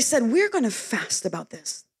they said, we're going to fast about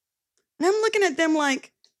this. And I'm looking at them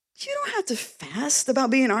like, you don't have to fast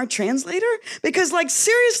about being our translator, because like,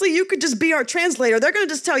 seriously, you could just be our translator. They're going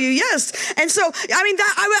to just tell you yes. And so,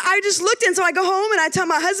 I just looked, and so I go home and I tell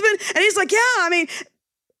my husband, and he's like, yeah,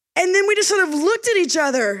 and then we just sort of looked at each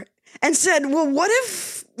other and said, well, what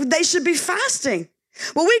if they should be fasting?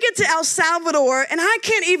 Well, we get to El Salvador, and I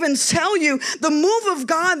can't even tell you the move of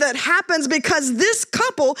God that happens because this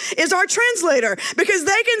couple is our translator, because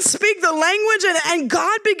they can speak the language, and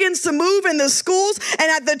God begins to move in the schools, and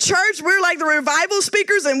at the church, we're like the revival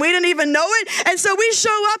speakers, and we didn't even know it. And so we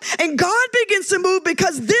show up, and God begins to move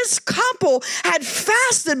because this couple had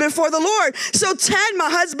fasted before the Lord. So Ted, my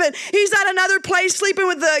husband, he's at another place sleeping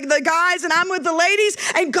with the guys, and I'm with the ladies,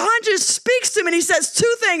 and God just speaks to him, and he says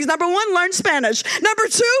two things. Number one, learn Spanish. Number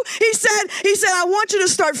two, he said, I want you to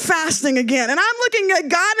start fasting again. And I'm looking at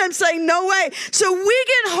God and I'm saying, no way. So we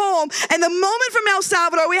get home, and the moment from El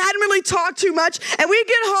Salvador, we hadn't really talked too much, and we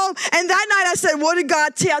get home, and that night I said, what did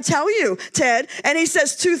God tell you, Ted? And he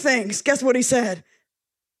says two things. Guess what he said?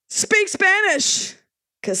 Speak Spanish.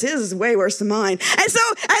 Because his is way worse than mine. And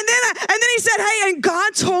then he said, hey, and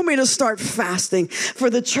God told me to start fasting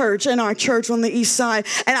for the church and our church on the east side.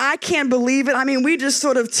 And I can't believe it. We just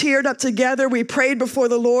sort of teared up together. We prayed before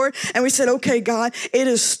the Lord, and we said, okay, God, it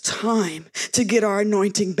is time to get our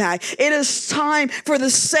anointing back. It is time, for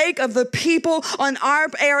the sake of the people on our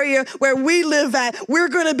area where we live at, we're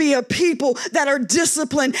going to be a people that are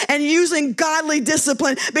disciplined and using godly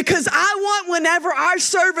discipline, because I want, whenever our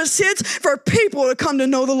service hits, for people to come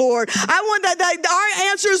to know the Lord. I want that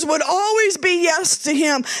our answers would always be yes to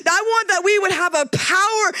him. I want that we would have a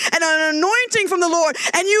power and an anointing from the Lord,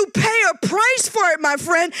 and you pay a price for it, my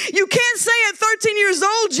friend. You can't say at 13 years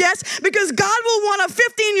old yes, because God will want a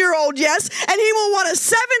 15-year-old yes, and he will want a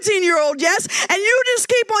 17-year-old yes, and you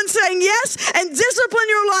just keep on saying yes and discipline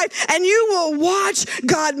your life, and you will watch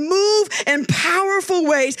God move in powerful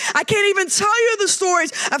ways. I can't even tell you the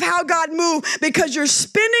stories of how God moved, because you're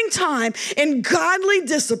spending time in godly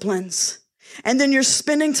disciplines, and then you're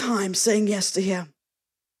spending time saying yes to him.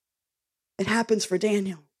 It happens for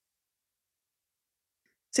Daniel.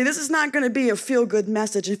 See, this is not going to be a feel-good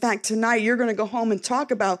message. In fact, tonight you're going to go home and talk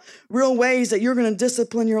about real ways that you're going to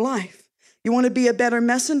discipline your life. You want to be a better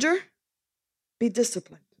messenger? Be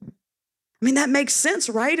disciplined. That makes sense,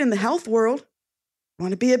 right? In the health world. You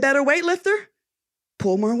want to be a better weightlifter?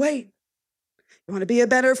 Pull more weight. You want to be a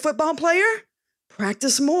better football player?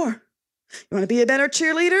 Practice more. You want to be a better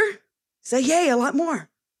cheerleader? Say yay a lot more.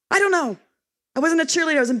 I don't know. I wasn't a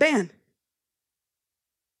cheerleader. I was in band.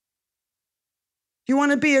 You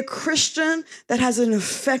want to be a Christian that has an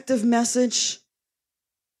effective message?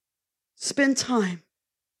 Spend time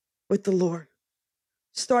with the Lord.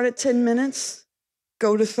 Start at 10 minutes,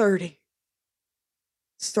 go to 30.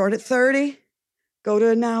 Start at 30. Go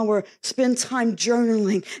to an hour, spend time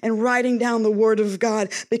journaling and writing down the word of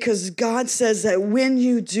God, because God says that when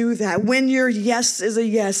you do that, when your yes is a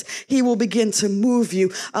yes, he will begin to move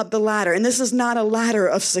you up the ladder. And this is not a ladder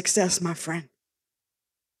of success, my friend.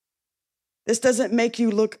 This doesn't make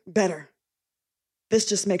you look better. This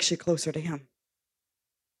just makes you closer to him.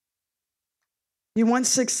 You want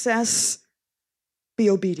success?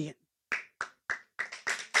 Be obedient.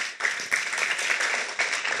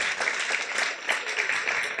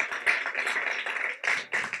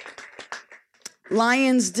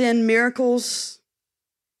 lion's den miracles,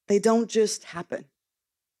 they don't just happen.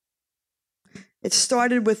 It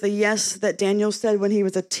started with a yes that Daniel said when he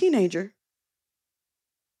was a teenager,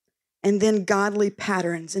 and then godly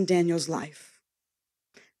patterns in Daniel's life.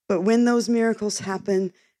 But when those miracles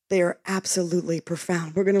happen, they are absolutely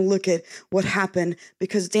profound. We're going to look at what happened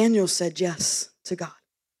because Daniel said yes to God.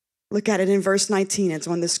 Look at it in verse 19. It's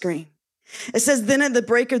on the screen. It says, then at the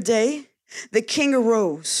break of day, the king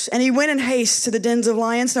arose and he went in haste to the dens of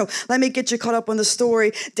lions. So let me get you caught up on the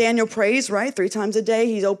story. Daniel prays, right? 3 times a day.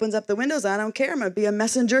 He opens up the windows. I don't care. I'm going to be a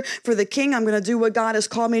messenger for the king. I'm going to do what God has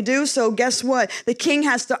called me to do. So guess what? The king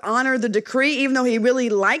has to honor the decree, even though he really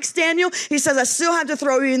likes Daniel. He says, I still have to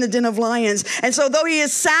throw you in the den of lions. And so though he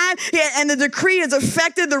is sad and the decree has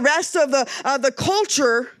affected the rest of the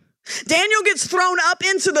culture, Daniel gets thrown up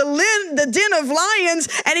into the den of lions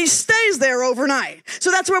and he stays there overnight.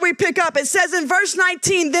 So that's where we pick up. It says in verse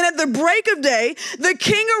 19, then at the break of day, the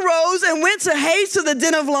king arose and went to haste to the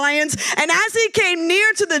den of lions. And as he came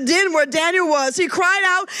near to the den where Daniel was, he cried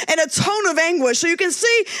out in a tone of anguish. So you can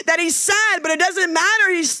see that he's sad, but it doesn't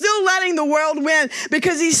matter. He's still letting the world win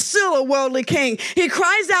because he's still a worldly king. He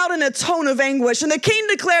cries out in a tone of anguish. And the king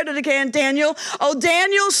declared to Daniel, O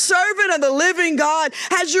Daniel, servant of the living God,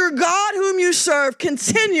 has your God whom you serve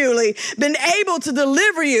continually been able to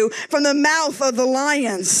deliver you from the mouth of the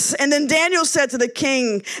lions? And then Daniel said to the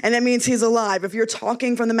king, and that means he's alive. If you're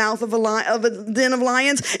talking from the mouth of a den of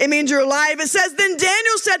lions, it means you're alive. It says, then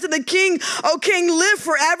Daniel said to the king, O king, live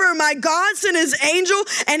forever. My God sent his angel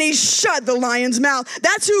and he shut the lion's mouth.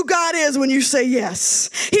 That's who God is when you say yes.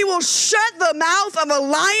 He will shut the mouth of a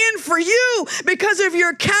lion for you because of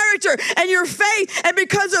your character and your faith and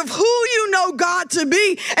because of who you know God to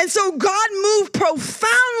be. And so God moved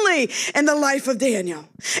profoundly in the life of Daniel.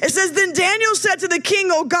 It says, then Daniel said to the king,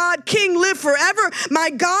 O God, king, live forever. My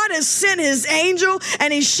God has sent his angel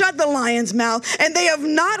and he shut the lion's mouth, and they have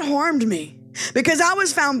not harmed me because I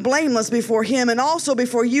was found blameless before him and also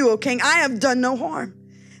before you, O king. I have done no harm.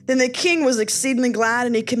 Then the king was exceedingly glad,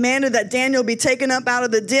 and he commanded that Daniel be taken up out of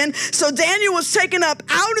the den. So Daniel was taken up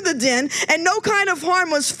out of the den, and no kind of harm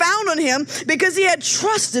was found on him because he had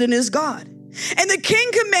trusted in his God. And the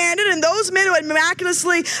king commanded, and those men who had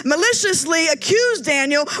maliciously accused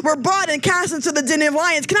Daniel were brought and cast into the den of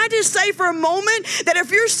lions. Can I just say for a moment that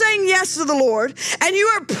if you're saying yes to the Lord and you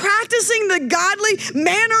are practicing the godly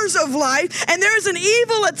manners of life and there's an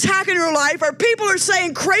evil attack in your life or people are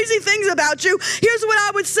saying crazy things about you, here's what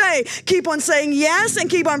I would say. Keep on saying yes and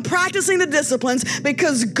keep on practicing the disciplines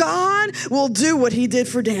because God will do what he did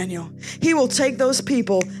for Daniel. He will take those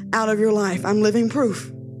people out of your life. I'm living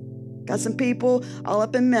proof. Got some people all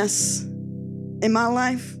up in mess in my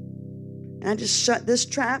life. And I just shut this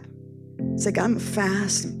trap. Say, God, I'm going to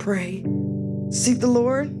fast and pray. Seek the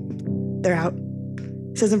Lord. They're out.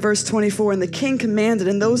 It says in verse 24, and the king commanded,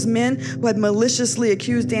 and those men who had maliciously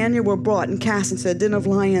accused Daniel were brought and cast into the den of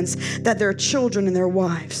lions, that their children and their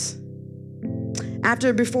wives.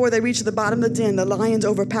 Before they reached the bottom of the den, the lions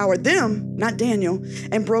overpowered them, not Daniel,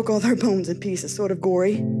 and broke all their bones in pieces. Sort of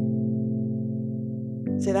gory.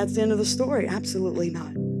 Say, that's the end of the story. Absolutely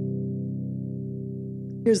not.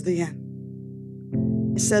 Here's the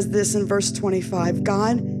end. It says this in verse 25.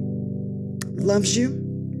 God loves you,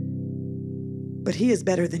 but he is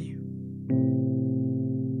better than you.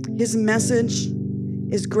 His message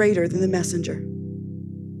is greater than the messenger.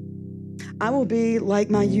 I will be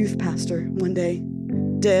like my youth pastor one day,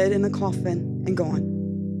 dead in a coffin and gone.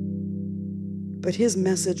 But his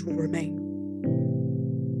message will remain.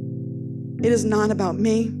 It is not about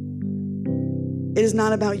me. It is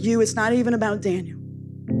not about you. It's not even about Daniel.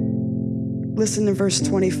 Listen to verse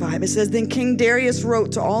 25. It says, then King Darius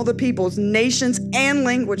wrote to all the peoples, nations, and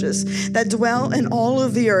languages that dwell in all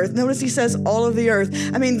of the earth. Notice he says all of the earth.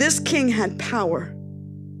 I mean, this king had power.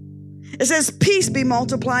 It says, peace be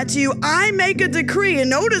multiplied to you. I make a decree. And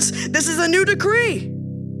notice this is a new decree.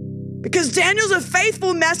 Because Daniel's a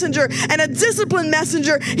faithful messenger and a disciplined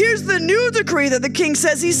messenger. Here's the new decree that the king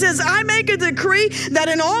says. He says, I make a decree that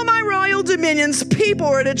in all my royal dominions, people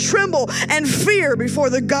are to tremble and fear before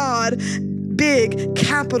the God, big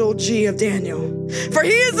capital G of Daniel. For he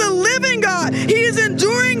is the living God. He is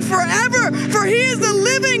enduring forever. For he is the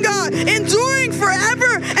living God, enduring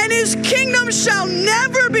forever, and his kingdom shall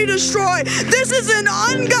never be destroyed. This is an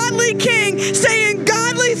ungodly king saying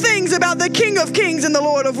godly things about the King of Kings and the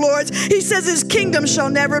Lord of Lords. He says his kingdom shall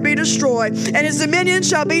never be destroyed, and his dominion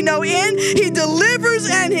shall be no end. He delivers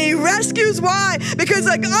and he rescues. Why? Because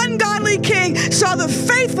an ungodly king saw the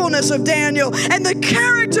faithfulness of Daniel and the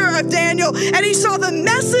character of Daniel, and he saw the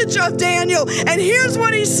message of Daniel, and here's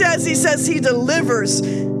what he says. He says he delivers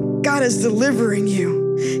God is delivering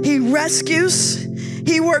you. He rescues.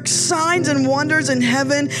 He works signs and wonders in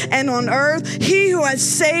heaven and on earth. He who has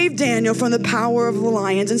saved Daniel from the power of the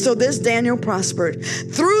lions. And so this Daniel prospered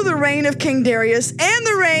through the reign of King Darius and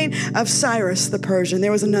the reign of Cyrus the Persian.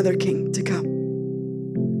 There was another king to come.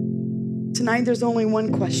 Tonight, there's only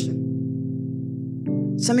one question.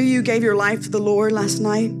 Some of you gave your life to the Lord last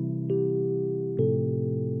night.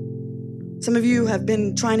 Some of you have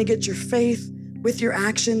been trying to get your faith with your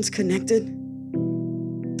actions connected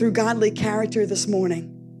through godly character this morning.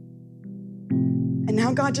 And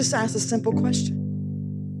now God just asked a simple question.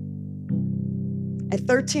 At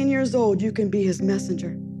 13 years old, you can be his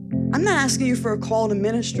messenger. I'm not asking you for a call to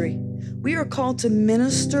ministry. We are called to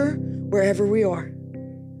minister wherever we are.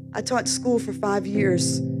 I taught school for 5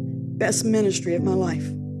 years, best ministry of my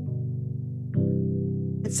life.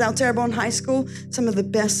 At South Terrebonne High School, some of the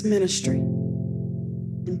best ministry.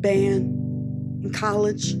 In band, in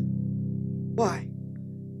college. Why?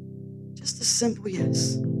 Just a simple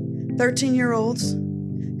yes. 13-year-olds,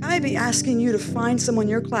 God may be asking you to find someone in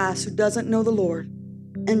your class who doesn't know the Lord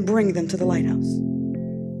and bring them to the lighthouse.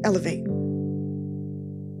 Elevate.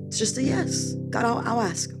 It's just a yes. God, I'll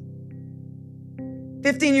ask them.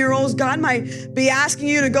 15-year-olds, God might be asking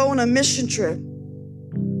you to go on a mission trip.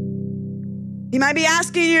 He might be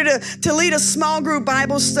asking you to lead a small group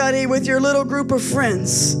Bible study with your little group of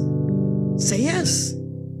friends. Say yes.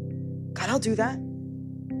 God, I'll do that.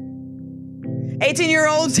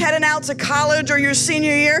 18-year-olds heading out to college or your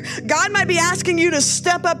senior year, God might be asking you to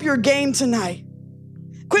step up your game tonight.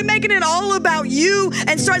 Quit making it all about you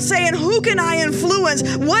and start saying, who can I influence?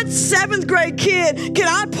 What 7th grade kid can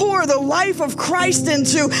I pour the life of Christ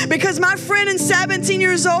into? Because my friend in 17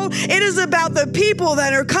 years old, it is about the people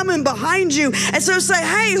that are coming behind you. And so say,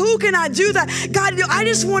 hey, who can I do that? God, I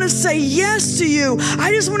just want to say yes to you.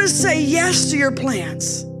 I just want to say yes to your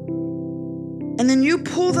plans. And then you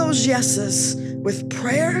pull those yeses with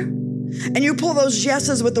prayer, and you pull those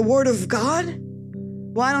yeses with the word of God.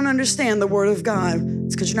 Well, I don't understand the word of God.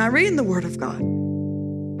 It's because you're not reading the word of God.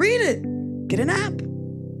 Read it. Get an app.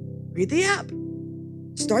 Read the app.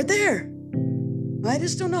 Start there. I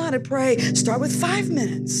just don't know how to pray. Start with 5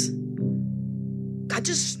 minutes. God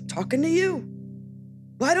just talking to you.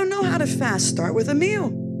 Well, I don't know how to fast. Start with a meal.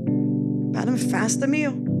 Adam, fast a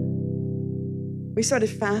meal. We started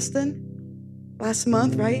fasting last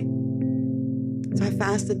month, right? So I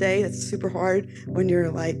fast a day. It's super hard when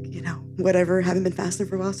you're like, whatever, haven't been fasting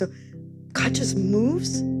for a while. So God just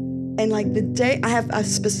moves. And like the day, I have a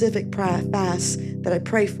specific fast that I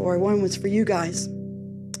pray for. One was for you guys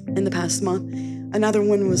in the past month. Another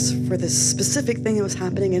one was for this specific thing that was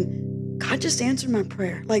happening. And God just answered my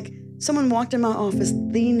prayer. Like someone walked in my office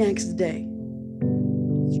the next day.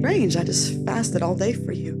 Strange, I just fasted all day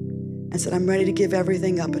for you. And said, I'm ready to give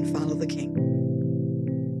everything up and follow the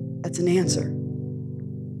King. That's an answer.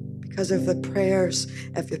 Because of the prayers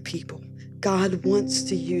of the people. God wants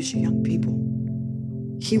to use you, young people.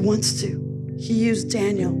 He wants to. He used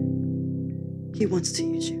Daniel. He wants to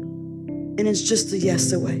use you. And it's just a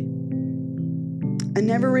yes away. I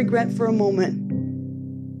never regret for a moment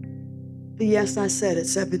the yes I said at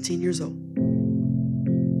 17 years old.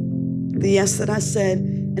 The yes that I said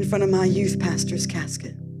in front of my youth pastor's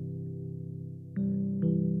casket.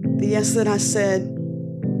 The yes that I said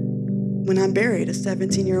when I buried a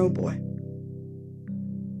 17-year-old boy.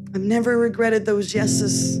 I've never regretted those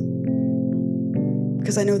yeses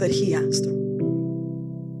because I know that he asked them.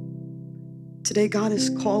 Today, God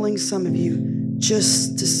is calling some of you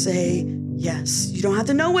just to say yes. You don't have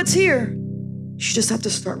to know what's here. You just have to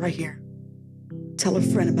start right here. Tell a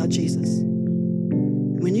friend about Jesus.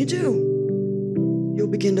 And when you do, you'll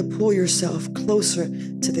begin to pull yourself closer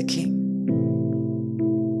to the King.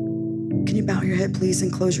 Can you bow your head, please,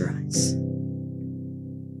 and close your eyes?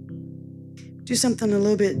 Do something a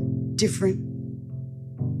little bit different.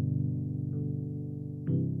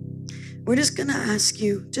 We're just going to ask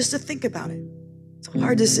you just to think about it. It's a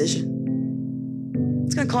hard decision.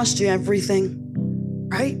 It's going to cost you everything,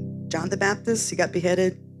 right? John the Baptist, he got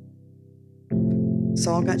beheaded.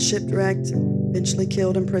 Saul got shipwrecked and eventually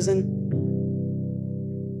killed in prison.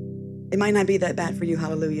 It might not be that bad for you,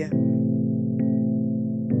 hallelujah.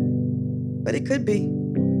 But it could be.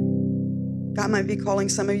 God might be calling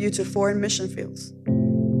some of you to foreign mission fields.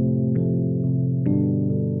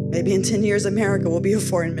 Maybe in 10 years, America will be a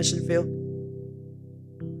foreign mission field.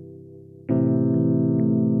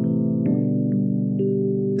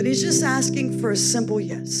 But he's just asking for a simple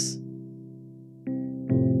yes.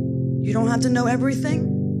 You don't have to know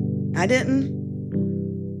everything. I didn't.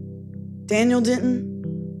 Daniel didn't.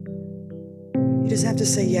 You just have to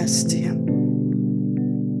say yes to him.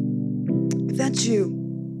 If that's you,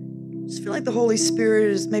 just feel like the Holy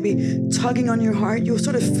Spirit is maybe tugging on your heart. You'll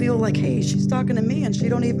sort of feel like, hey, she's talking to me and she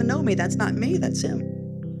don't even know me. That's not me, that's him.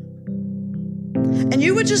 And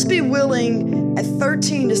you would just be willing at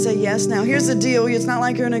 13 to say yes. Now, here's the deal. It's not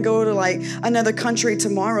like you're going to go to like another country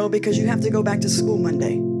tomorrow because you have to go back to school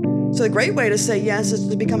Monday. So the great way to say yes is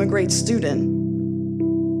to become a great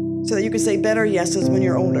student so that you can say better yeses when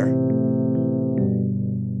you're older.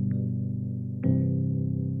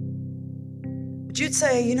 But you'd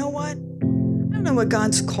say, you know what? I don't know what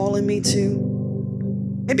God's calling me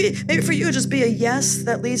to. Maybe for you, it'd just be a yes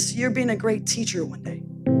that leads to you being a great teacher one day.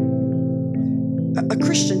 A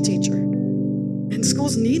Christian teacher. And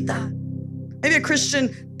schools need that. Maybe a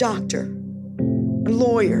Christian doctor, a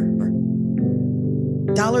lawyer,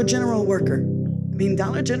 or Dollar General worker. I mean,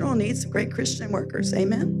 Dollar General needs some great Christian workers.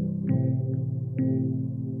 Amen?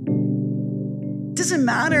 It doesn't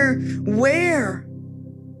matter where.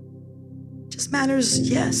 It just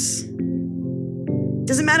matters yes. It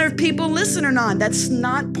doesn't matter if people listen or not. That's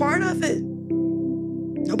not part of it.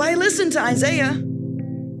 Nobody listened to Isaiah.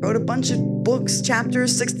 Wrote a bunch of books,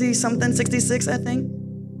 chapters, 60-something, 66, I think.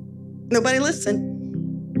 Nobody listened.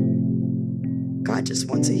 God just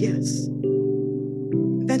wants a yes.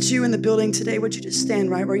 If that's you in the building today, would you just stand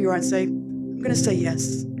right where you are and say, I'm going to say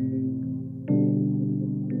yes.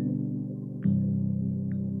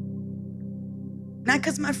 Not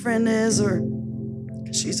because my friend is or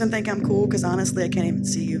because she doesn't think I'm cool, because honestly, I can't even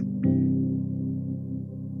see you.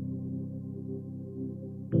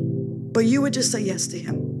 But you would just say yes to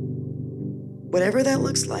him. Whatever that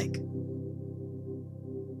looks like.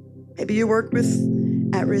 Maybe you work with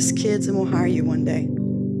at-risk kids and we'll hire you one day.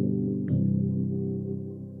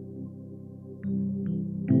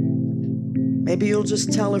 Maybe you'll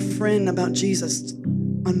just tell a friend about Jesus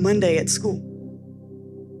on Monday at school.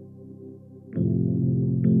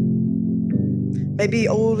 Maybe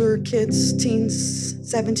older kids, teens,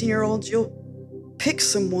 17-year-olds, you'll pick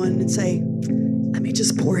someone and say, let me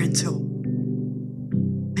just pour into them.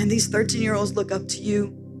 And these 13-year-olds look up to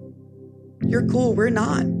you. You're cool, we're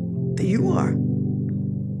not, but you are.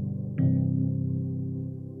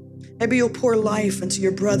 Maybe you'll pour life into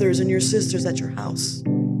your brothers and your sisters at your house.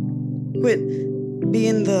 Quit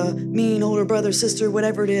being the mean older brother, sister,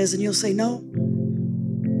 whatever it is, and you'll say, no.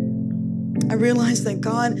 I realize that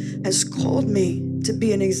God has called me to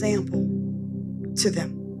be an example to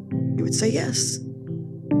them. You would say yes.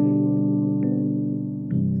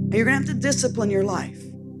 And you're gonna have to discipline your life.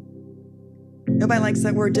 Nobody likes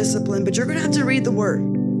that word discipline, but you're gonna have to read the word.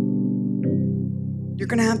 You're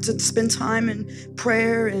gonna have to spend time in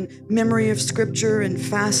prayer and memory of scripture and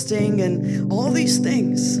fasting and all these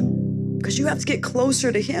things, because you have to get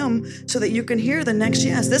closer to him so that you can hear the next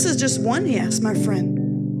yes. This is just one yes, my friend.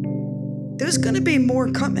 There's gonna be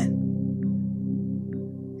more coming.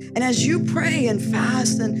 And as you pray and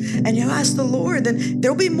fast and you ask the Lord, then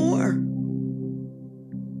there'll be more.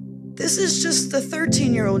 This is just a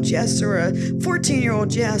 13-year-old yes or a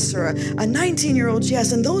 14-year-old yes or a 19-year-old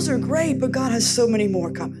yes. And those are great, but God has so many more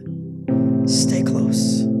coming. Stay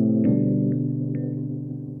close.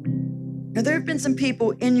 Now, there have been some people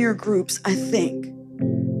in your groups, I think,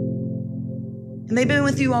 and they've been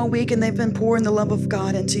with you all week and they've been pouring the love of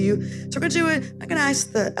God into you. So we're gonna do it. I'm gonna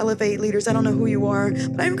ask the Elevate leaders. I don't know who you are,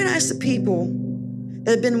 but I'm gonna ask the people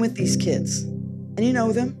that have been with these kids. And you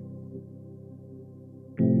know them.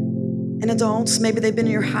 And adults, maybe they've been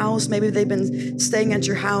in your house, maybe they've been staying at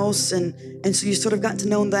your house, and so you sort of got to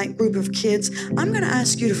know that group of kids. I'm gonna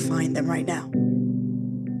ask you to find them right now.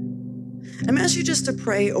 I'm gonna ask you just to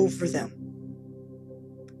pray over them.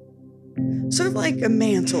 Sort of like a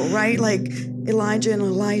mantle, right? Like Elijah and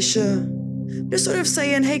Elisha. Just sort of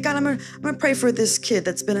saying, hey, God, I'm gonna pray for this kid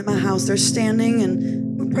that's been at my house. They're standing,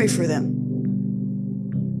 and we'll pray for them.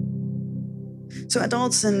 So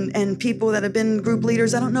adults and people that have been group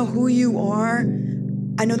leaders, I don't know who you are.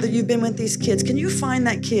 I know that you've been with these kids. Can you find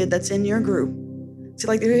that kid that's in your group? See,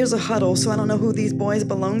 like here's a huddle, so I don't know who these boys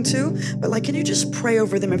belong to, but like, can you just pray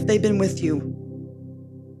over them if they've been with you?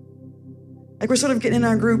 Like we're sort of getting in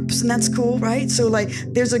our groups, and that's cool, right? So like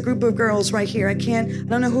there's a group of girls right here. I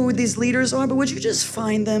don't know who these leaders are, but would you just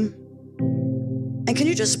find them? And can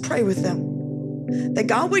you just pray with them? That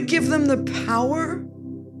God would give them the power.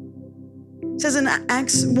 It says in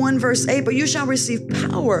Acts 1 verse 8, but you shall receive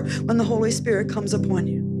power when the Holy Spirit comes upon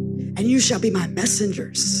you, and you shall be my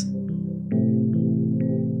messengers.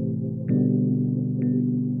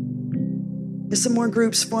 There's some more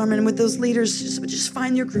groups forming with those leaders. Just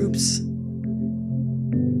find your groups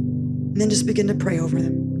and then just begin to pray over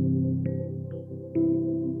them.